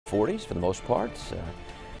40s for the most part.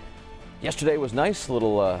 Yesterday was nice, a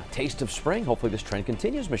little taste of spring. Hopefully this trend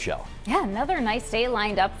continues, Michelle. Yeah, another nice day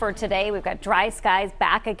lined up for today. We've got dry skies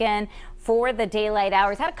back again for the daylight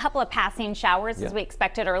hours. Had a couple of passing showers as we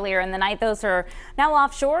expected earlier in the night. Those are now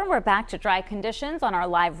offshore. We're back to dry conditions on our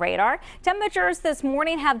live radar. Temperatures this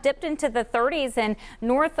morning have dipped into the 30s in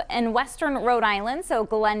north and western Rhode Island. So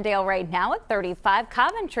Glendale right now at 35,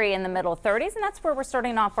 Coventry in the middle 30s, and that's where we're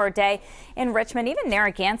starting off our day in Richmond. Even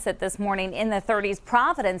Narragansett this morning in the 30s.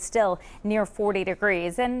 Providence still near 40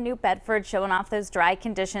 degrees, and New Bedford showing off those dry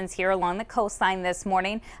conditions here along the coastline this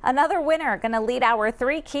morning. Another winter going to lead our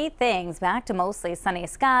three key things back to mostly sunny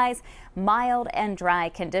skies, mild and dry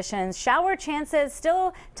conditions. Shower chances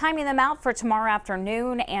still timing them out for tomorrow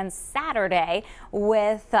afternoon and Saturday,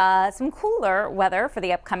 with some cooler weather for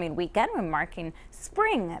the upcoming weekend. We're marking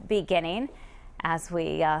spring beginning as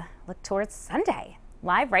we look towards Sunday.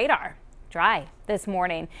 Live radar. Dry this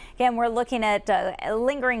morning. Again, we're looking at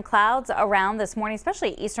lingering clouds around this morning,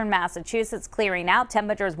 especially eastern Massachusetts clearing out.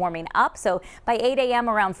 Temperatures warming up. So by 8 a.m.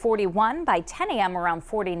 around 41, by 10 a.m. around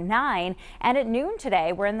 49, and at noon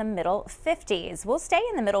today we're in the middle 50s. We'll stay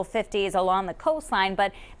in the middle 50s along the coastline,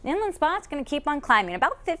 but inland spots going to keep on climbing.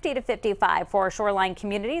 About 50 to 55 for our shoreline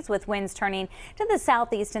communities, with winds turning to the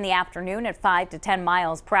southeast in the afternoon at 5 to 10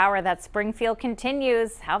 miles per hour. That Springfield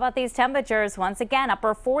continues. How about these temperatures? Once again,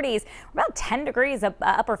 upper 40s, about 10 degrees,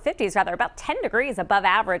 upper 50s rather, about 10 degrees above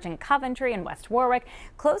average in Coventry and West Warwick,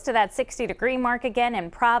 close to that 60-degree mark again in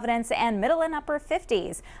Providence, and middle and upper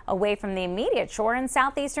 50s away from the immediate shore in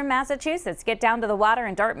southeastern Massachusetts. Get down to the water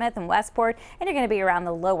in Dartmouth and Westport, and you're going to be around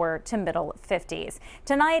the lower to middle 50s.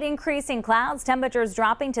 Tonight, increasing clouds, temperatures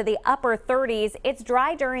dropping to the upper 30s. It's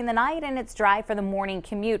dry during the night and it's dry for the morning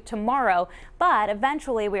commute tomorrow, but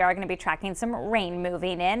eventually we are going to be tracking some rain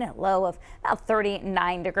moving in, a low of about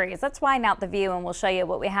 39 degrees. Let's widen out the view and we'll show you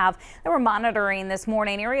what we have that we're monitoring this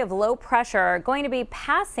morning. Area of low pressure going to be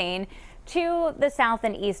passing to the south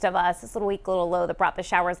and east of us. This little weak little low that brought the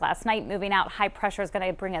showers last night moving out. High pressure is going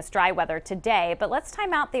to bring us dry weather today, but let's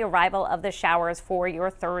time out the arrival of the showers for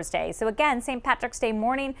your Thursday. So again, St. Patrick's Day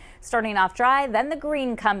morning starting off dry, then the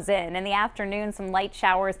green comes in the afternoon. Some light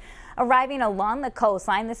showers arriving along the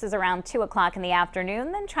coastline. This is around 2 o'clock in the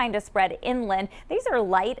afternoon, then trying to spread inland. These are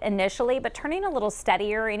light initially, but turning a little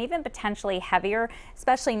steadier and even potentially heavier,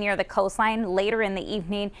 especially near the coastline later in the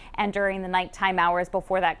evening and during the nighttime hours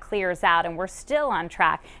before that clears out. And we're still on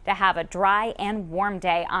track to have a dry and warm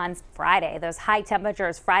day on Friday. Those high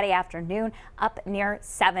temperatures Friday afternoon up near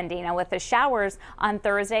 70. Now with the showers on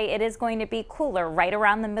Thursday, it is going to be cooler, right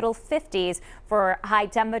around the middle 50s for high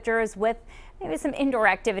temperatures, with maybe some indoor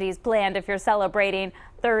activities planned if you're celebrating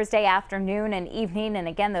Thursday afternoon and evening. And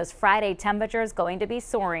again, those Friday temperatures going to be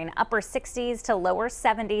soaring, upper 60s to lower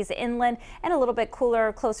 70s inland, and a little bit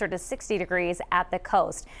cooler, closer to 60 degrees at the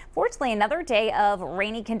coast. Fortunately, another day of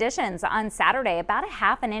rainy conditions on Saturday, about a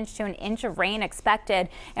half an inch to an inch of rain expected.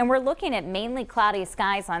 And we're looking at mainly cloudy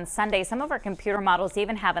skies on Sunday. Some of our computer models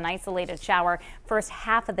even have an isolated shower first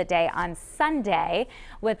half of the day on Sunday,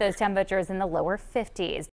 with those temperatures in the lower 50s.